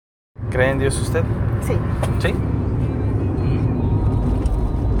¿Cree en Dios usted? Sí. ¿Sí?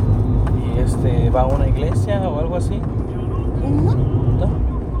 ¿Y va a una iglesia o algo así? No. ¿No?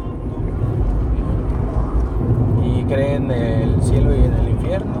 ¿Y cree en el cielo y en el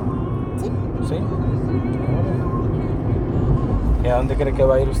infierno? Sí. ¿Sí? ¿Y a dónde cree que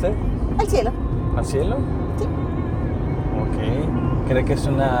va a ir usted? Al cielo. ¿Al cielo? Sí. Ok. ¿Cree que es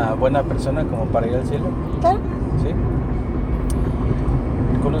una buena persona como para ir al cielo? Claro. ¿Sí?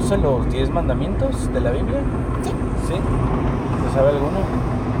 ¿Conoce los 10 mandamientos de la Biblia? Sí. ¿Sí? ¿Se sabe alguno?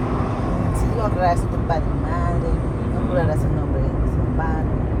 Sí, honrarás a tu padre y madre, no jurarás el nombre de tu padre,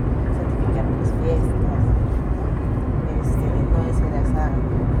 santificar las fiestas, no desearás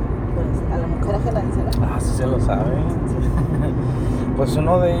a la mujer ajena, dice, ¿no? Ah, sí se lo sabe. Pues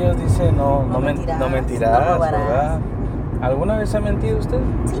uno de ellos dice no mentirás, no robarás. ¿verdad? ¿Alguna vez ha mentido usted?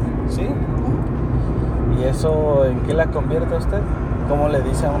 Sí. ¿Sí? ¿Y eso en qué la convierte a usted? ¿Cómo le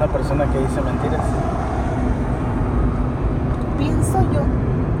dice a una persona que dice mentiras? Pienso yo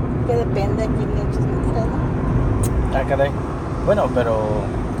que depende a quién le eches mentiras, ¿no? Ah, caray. Bueno, pero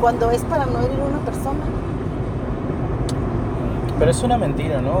Cuando es para no herir a una persona, es una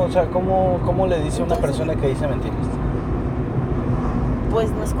mentira, ¿no? O sea, ¿cómo le dice a una Entonces- persona que dice mentiras? pues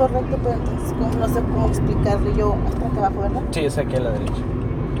no es correcto, pero entonces no sé cómo explicarle yo hasta acá abajo, ¿verdad? Sí, es aquí a la derecha.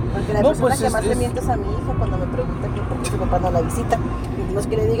 Porque la No, persona pues que más le es- miente es a mi hija cuando me pregunta que por qué su papá no la visita. Y no es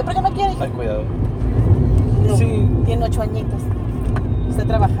que le diga, ¿por qué no quiere? Ay, cuidado. No, Sí. tiene 8 añitos. Está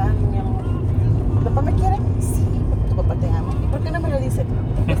trabajando, mi amor. ¿Tu papá me quiere? Sí, porque tu papá te ama. ¿Y por qué no me lo dice?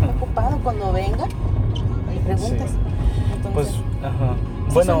 Porque está ocupado. Cuando venga, le preguntas. Sí. Entonces, Pues, ajá.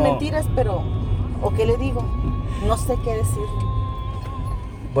 sí Bueno, son mentiras, pero... ¿O qué le digo? No sé qué decirle.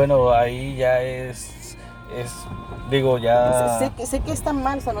 bueno, ahí ya digo, ya... Sé que está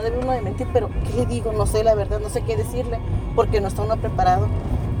mal, o sea, no debe uno de mentir, pero ¿qué le digo? No sé, la verdad, no sé qué decirle, porque no está uno preparado.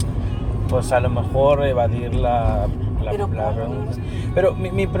 Pues a lo mejor evadir la Pero ¿cómo? pregunta. Pero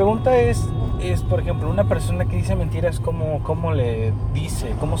mi pregunta es, por ejemplo, una persona que dice mentiras, ¿cómo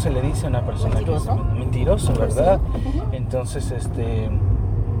se le dice a una persona ¿Mentiroso? que dice mentiroso, Pues ¿verdad? sí. Ujú. Entonces,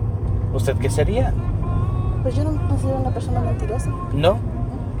 ¿usted qué sería? Pues yo no me considero una persona mentirosa. No,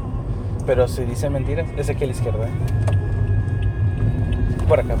 pero si dice mentiras, es aquí a la izquierda.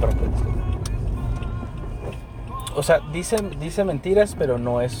 Por acá. O sea, dice mentiras, pero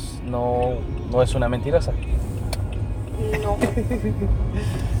no es una mentirosa. No.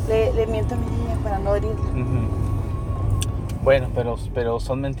 Le miento a mi niña para no herirla. Uh-huh. Bueno, pero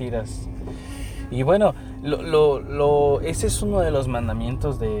son mentiras. Y bueno, ese es uno de los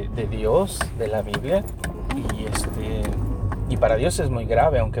mandamientos de Dios, de la Biblia. Y para Dios es muy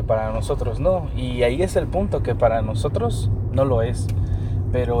grave, aunque para nosotros no. Y ahí es el punto, que para nosotros no lo es.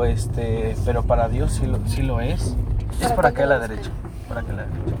 Pero para Dios sí lo es. Es por acá a la derecha. Por acá a la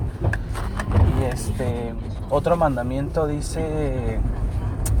derecha. Y otro mandamiento dice: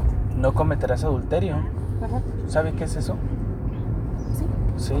 no cometerás adulterio. Ajá. ¿Sabe qué es eso? Sí.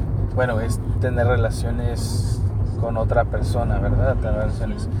 Sí. Bueno, es tener relaciones con otra persona, ¿verdad? Tener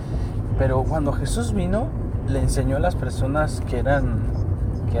relaciones. Pero cuando Jesús vino, le enseñó a las personas que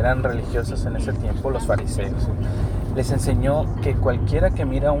eran religiosas en ese tiempo, los fariseos. Les enseñó que cualquiera que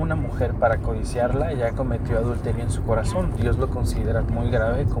mira a una mujer para codiciarla ya cometió adulterio en su corazón. Dios lo considera muy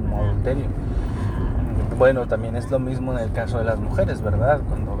grave como adulterio. Bueno, también es lo mismo en el caso de las mujeres, ¿verdad?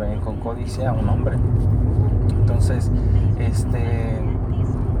 Cuando ven con codicia a un hombre. Entonces,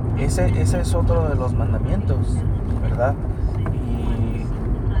 ese es otro de los mandamientos, ¿verdad? Y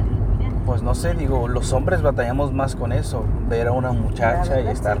pues no sé, digo, los hombres batallamos más con eso, ver a una muchacha y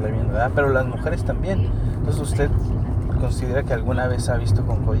estarle viendo, ¿verdad? Pero las mujeres también. Entonces, ¿usted considera que alguna vez ha visto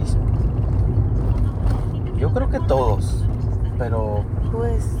con codicia? Yo creo que todos, pero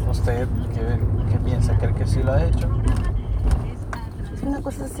Pues ¿usted qué piensa? ¿Cree que sí lo ha hecho? es que una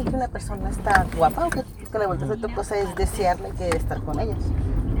cosa es decir que una persona está guapa, o que la vuelta de otra cosa es desearla y querer estar con ella.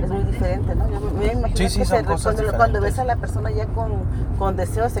 Es muy diferente, ¿no? Yo me imagino Sí, que son cosas cuando diferentes. ves a la persona ya con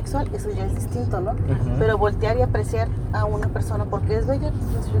deseo sexual, eso ya es distinto, ¿no? Uh-huh. Pero voltear y apreciar a una persona porque es bella, pues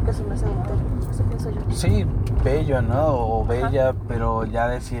pienso yo que eso no es adulterio. Eso pienso yo. Sí, bello, ¿no? O bella, Ajá. pero ya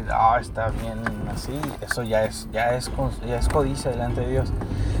decir, está bien así, eso ya es codicia delante de Dios.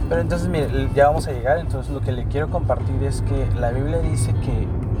 Pero entonces, mire, ya vamos a llegar. Entonces, lo que le quiero compartir es que la Biblia dice que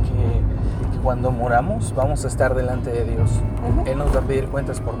cuando moramos vamos a estar delante de Dios. Uh-huh. Él nos va a pedir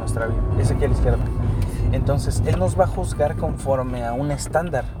cuentas por nuestra vida. Es aquí a la izquierda. Entonces, Él nos va a juzgar conforme a un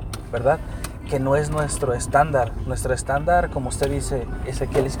estándar, ¿verdad? Que no es nuestro estándar. Nuestro estándar, como usted dice, es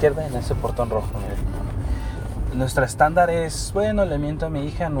aquí a la izquierda en ese portón rojo. Mire. Nuestro estándar es, bueno, le miento a mi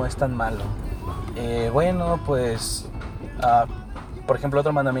hija, no es tan malo. Bueno, pues por ejemplo,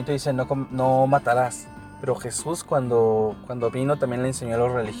 otro mandamiento dice no matarás. Pero Jesús cuando vino también le enseñó a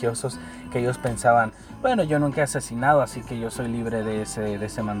los religiosos que ellos pensaban, bueno, yo nunca he asesinado, así que yo soy libre de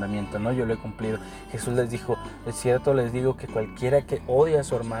ese mandamiento, ¿no? Yo lo he cumplido. Jesús les dijo, de cierto les digo que cualquiera que odia a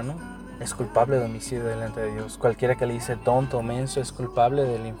su hermano es culpable de homicidio delante de Dios. Cualquiera que le dice tonto o menso es culpable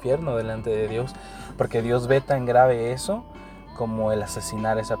del infierno delante de Dios. Porque Dios ve tan grave eso como el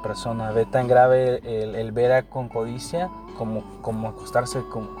asesinar a esa persona. Ve tan grave el ver con codicia como acostarse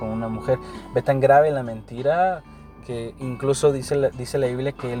con una mujer. Ve tan grave la mentira que incluso dice la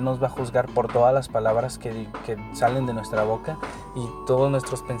Biblia que Él nos va a juzgar por todas las palabras que salen de nuestra boca y todos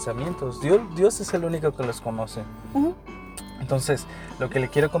nuestros pensamientos. Dios es el único que los conoce. Uh-huh. Entonces, lo que le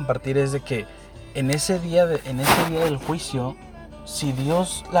quiero compartir es de que en ese día del juicio, si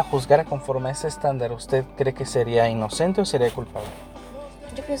Dios la juzgara conforme a ese estándar, ¿usted cree que sería inocente o sería culpable?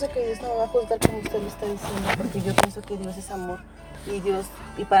 Yo pienso que Dios no va a juzgar como usted lo está diciendo, porque yo pienso que Dios es amor.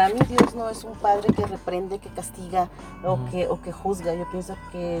 Y para mí Dios no es un padre que reprende, que castiga o que juzga. Yo pienso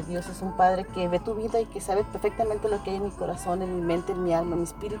que Dios es un padre que ve tu vida y que sabe perfectamente lo que hay en mi corazón, en mi mente, en mi alma, en mi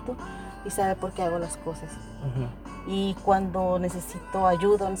espíritu, y sabe por qué hago las cosas. Y cuando necesito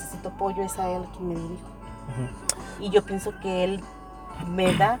ayuda, necesito apoyo, es a Él quien me dirijo. Y yo pienso que Él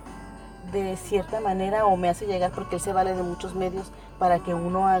me da de cierta manera o me hace llegar, porque Él se vale de muchos medios para que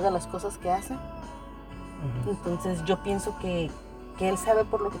uno haga las cosas que hace. Entonces yo pienso que Él sabe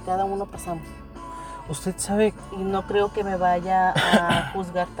por lo que cada uno pasamos. ¿Usted sabe? Y no creo que me vaya a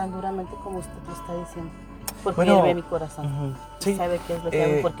juzgar tan duramente como usted lo está diciendo, porque Él ve mi corazón. Sí, sabe qué es lo que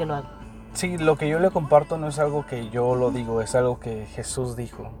hago y por qué lo hago. Sí, lo que yo le comparto no es algo que yo lo digo, es algo que Jesús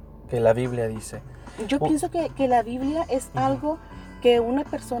dijo, que la Biblia dice. Yo pienso que la Biblia es algo que una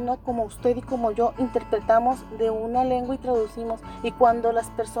persona como usted y como yo interpretamos de una lengua y traducimos. Y cuando las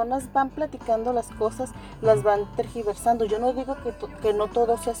personas van platicando las cosas, las van tergiversando. Yo no digo que no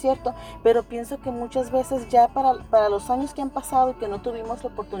todo sea cierto, pero pienso que muchas veces ya para los años que han pasado y que no tuvimos la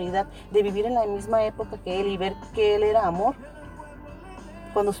oportunidad de vivir en la misma época que Él y ver que Él era amor,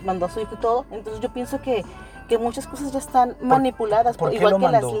 cuando se mandó a su hijo y todo, entonces yo pienso que muchas cosas ya están manipuladas, igual que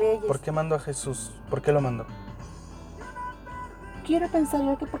las leyes. ¿Por qué mandó a Jesús? ¿Por qué lo mandó? Quiero pensar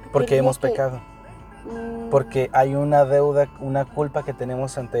yo que porque hemos pecado. Porque hay una deuda, una culpa que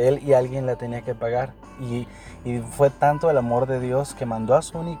tenemos ante Él y alguien la tenía que pagar. Y fue tanto el amor de Dios que mandó a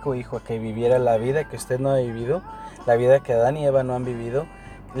su único hijo a que viviera la vida que usted no ha vivido, la vida que Adán y Eva no han vivido,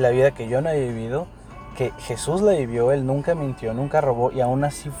 la vida que yo no he vivido, que Jesús la vivió. Él nunca mintió, nunca robó y aún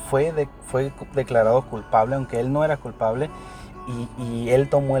así fue declarado culpable, aunque Él no era culpable. Y Él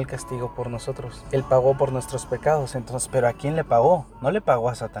tomó el castigo por nosotros. Él pagó por nuestros pecados. Entonces, ¿pero a quién le pagó? No le pagó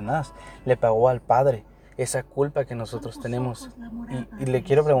a Satanás, le pagó al Padre. Esa culpa que nosotros tenemos. Y le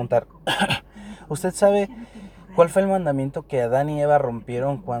quiero preguntar, ¿usted sabe cuál fue el mandamiento que Adán y Eva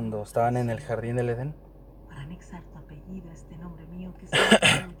rompieron cuando estaban en el jardín del Edén?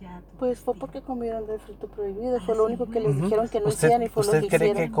 Pues fue porque comieron del fruto prohibido. Fue lo único que les dijeron que no hicieran y fue lo que hicieron.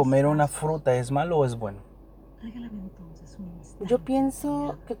 ¿Usted cree que comer una fruta es malo o es bueno? Yo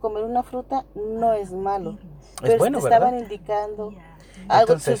pienso que comer una fruta no es malo. Es bueno, te estaban indicando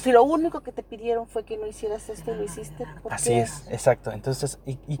algo. Entonces, si lo único que te pidieron fue que no hicieras esto y lo hiciste. Así es, exacto. Entonces,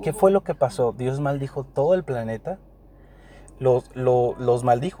 ¿y qué fue lo que pasó? Dios maldijo todo el planeta. Los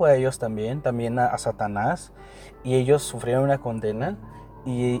maldijo a ellos también a Satanás. Y ellos sufrieron una condena.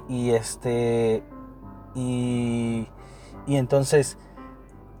 Y entonces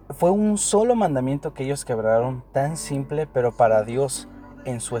fue un solo mandamiento que ellos quebraron, tan simple, pero para Dios,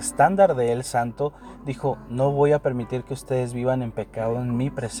 en su estándar de Él santo, dijo: no voy a permitir que ustedes vivan en pecado en mi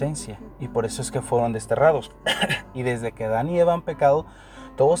presencia. Y por eso es que fueron desterrados. Y desde que Adán y Eva han pecado,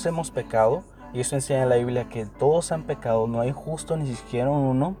 todos hemos pecado. Y eso enseña la Biblia, que todos han pecado, no hay justo ni siquiera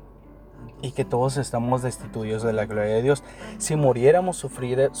uno, y que todos estamos destituidos de la gloria de Dios. Si muriéramos,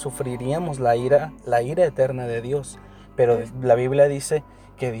 sufriríamos la ira eterna de Dios. Pero la Biblia dice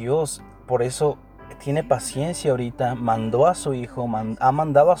que Dios, por eso tiene paciencia ahorita, mandó a su hijo, ha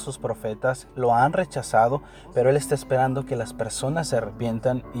mandado a sus profetas, lo han rechazado, pero Él está esperando que las personas se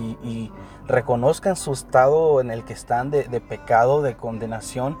arrepientan y reconozcan su estado en el que están de pecado, de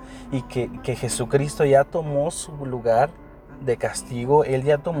condenación, y que Jesucristo ya tomó su lugar de castigo. Él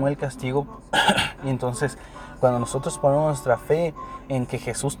ya tomó el castigo. Y entonces, cuando nosotros ponemos nuestra fe en que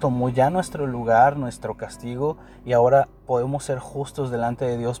Jesús tomó ya nuestro lugar, nuestro castigo, y ahora podemos ser justos delante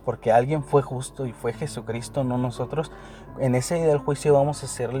de Dios porque alguien fue justo y fue Jesucristo, no nosotros, en ese día del juicio vamos a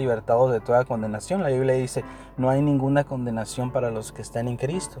ser libertados de toda condenación. La Biblia dice: no hay ninguna condenación para los que están en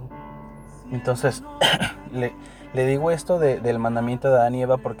Cristo. Entonces, le digo esto del mandamiento de Adán y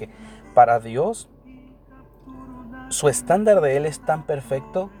Eva porque para Dios su estándar de Él es tan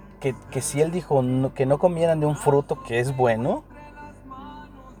perfecto que si Él dijo que no comieran de un fruto que es bueno,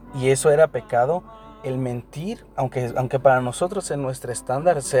 y eso era pecado, el mentir, aunque para nosotros en nuestro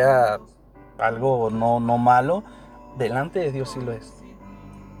estándar sea algo no malo, delante de Dios sí lo es.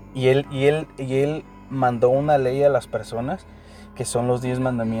 Y él mandó una ley a las personas, que son los 10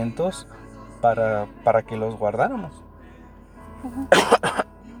 mandamientos, para que los guardáramos. Ujú.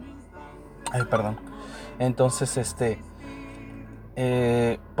 Ay, perdón. Entonces,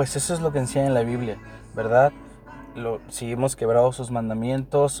 pues eso es lo que enseña en la Biblia, ¿verdad? Si hemos quebrado sus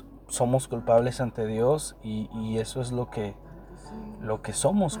mandamientos, somos culpables ante Dios, y eso es lo que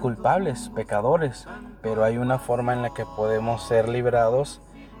somos, culpables, pecadores. Pero hay una forma en la que podemos ser librados,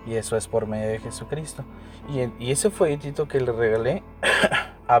 y eso es por medio de Jesucristo. Y ese folletito que le regalé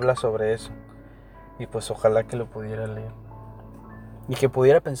habla sobre eso. Y pues ojalá que lo pudiera leer y que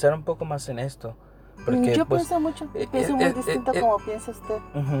pudiera pensar un poco más en esto. Porque Yo pues, pienso muy distinto como piensa usted.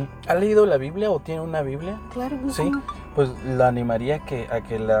 ¿ha leído la Biblia o tiene una Biblia? Claro que Sí, pues la animaría a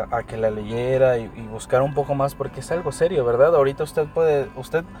que la leyera y buscara un poco más, porque es algo serio, ¿verdad? Ahorita usted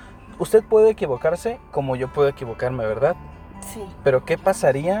puede equivocarse como yo puedo equivocarme, ¿verdad? Sí. Pero ¿qué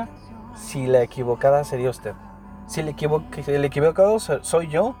pasaría si la equivocada sería usted? Si el equivocado soy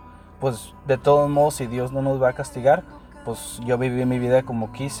yo, pues de todos modos, si Dios no nos va a castigar, pues yo viví mi vida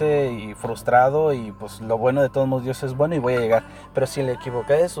como quise y frustrado, y pues lo bueno de todos modos, Dios es bueno y voy a llegar. Pero si la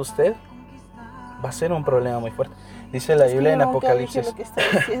equivocada es usted, va a ser un problema muy fuerte. Dice la Biblia en Apocalipsis. Yo nunca dije lo que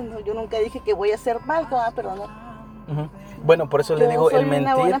está diciendo. Yo nunca dije que voy a hacer mal, pero no. Bueno, por eso le digo, soy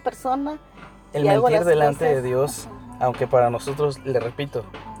una buena persona. El mentir delante de Dios, aunque para nosotros, le repito,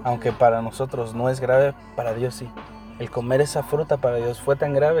 aunque para nosotros no es grave, para Dios sí. El comer esa fruta para Dios fue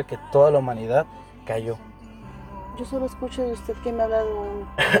tan grave que toda la humanidad cayó. Yo solo escucho de usted que me habla de un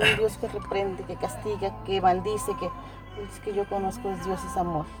Dios que reprende, que castiga, que maldice, que el Dios que yo conozco es Dios, es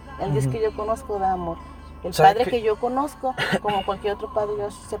amor. El Dios que yo conozco da amor. El Padre que yo conozco, como cualquier otro padre,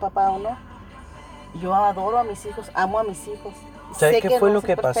 yo sea papá o no, yo adoro a mis hijos, amo a mis hijos. ¿Sabe qué fue lo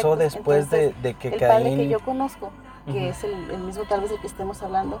que pasó después de que el Caín... El Padre que yo conozco, que es el mismo tal vez del que estemos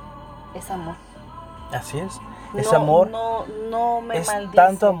hablando, es amor. Así es. Es amor. No me maldice. Es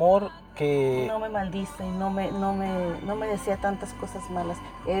tanto amor que... No me maldice, no me decía tantas cosas malas.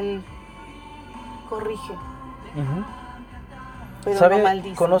 Él corrige. Pero ¿sabe? No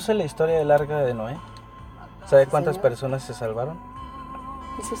maldice. ¿Conoce la historia del arca de Noé? ¿Sabe cuántas personas se salvaron?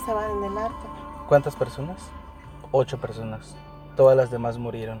 Eso estaban en el arca. ¿Cuántas personas? 8 personas. Todas las demás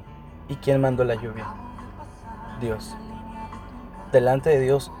murieron. ¿Y quién mandó la lluvia? Dios. Delante de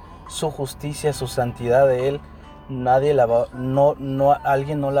Dios, su justicia, su santidad de Él, nadie la va,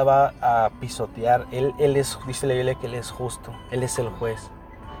 alguien no la va a pisotear. Él es, dice la Biblia, que Él es justo. Él es el juez.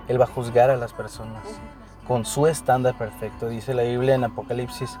 Él va a juzgar a las personas con su estándar perfecto. Dice la Biblia en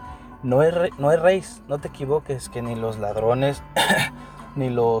Apocalipsis, no erréis, no te equivoques, que ni los ladrones, ni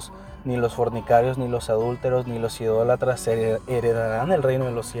los fornicarios, ni los adúlteros, ni los idólatras heredarán el reino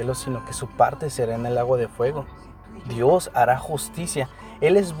de los cielos, sino que su parte será en el lago de fuego. Dios hará justicia.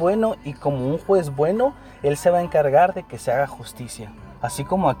 Él es bueno, y como un juez bueno, Él se va a encargar de que se haga justicia. Así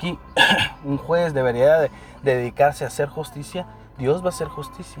como aquí un juez debería de dedicarse a hacer justicia, Dios va a hacer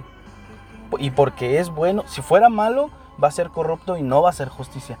justicia. Y porque es bueno, si fuera malo, va a ser corrupto y no va a hacer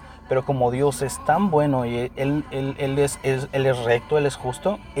justicia. Pero como Dios es tan bueno y Él es recto, Él es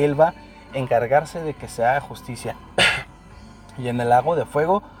justo, Él va a encargarse de que se haga justicia. Y en el lago de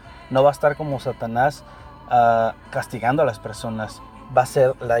fuego no va a estar como Satanás castigando a las personas. Va a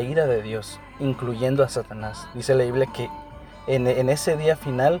ser la ira de Dios, incluyendo a Satanás. Dice la Biblia que en ese día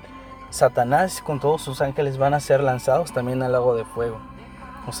final, Satanás con todos sus ángeles van a ser lanzados también al lago de fuego.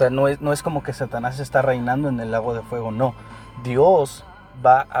 O sea, no es como que Satanás está reinando en el lago de fuego, no. Dios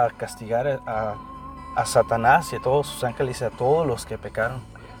va a castigar a Satanás y a todos sus ángeles y a todos los que pecaron.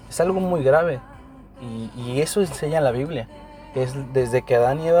 Es algo muy grave, y eso enseña la Biblia. Desde que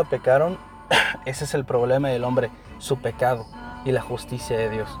Adán y Eva pecaron, ese es el problema del hombre, su pecado y la justicia de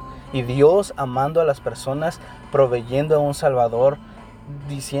Dios. Y Dios amando a las personas, proveyendo a un Salvador,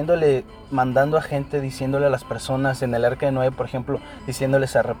 mandando a gente, diciéndole a las personas en el arca de Noé, por ejemplo,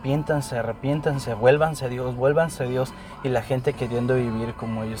 diciéndoles arrepiéntanse, vuélvanse a Dios, y la gente queriendo vivir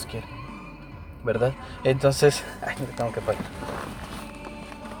como ellos quieren, ¿verdad? Entonces, me tengo que parar.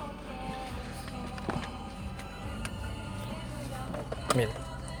 Mire,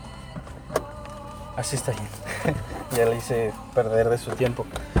 así está bien. Ya le hice perder de su tiempo,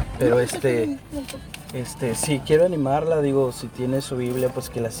 pero sí, quiero animarla, digo, si tiene su Biblia, pues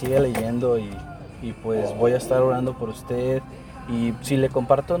que la siga leyendo, y pues voy a estar orando por usted. Y si le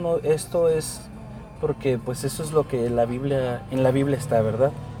comparto esto es porque pues eso es lo que en la Biblia está,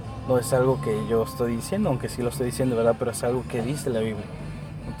 ¿verdad? No es algo que yo estoy diciendo, aunque sí lo estoy diciendo, ¿verdad? Pero es algo que dice la Biblia.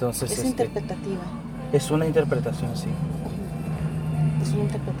 Entonces, Es interpretativa. es una interpretación, sí. Es una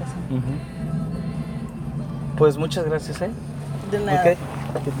interpretación. Pues muchas gracias, ¿eh? De nada. Ok.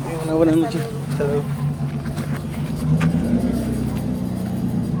 Que tengan una buena noche. Hasta luego.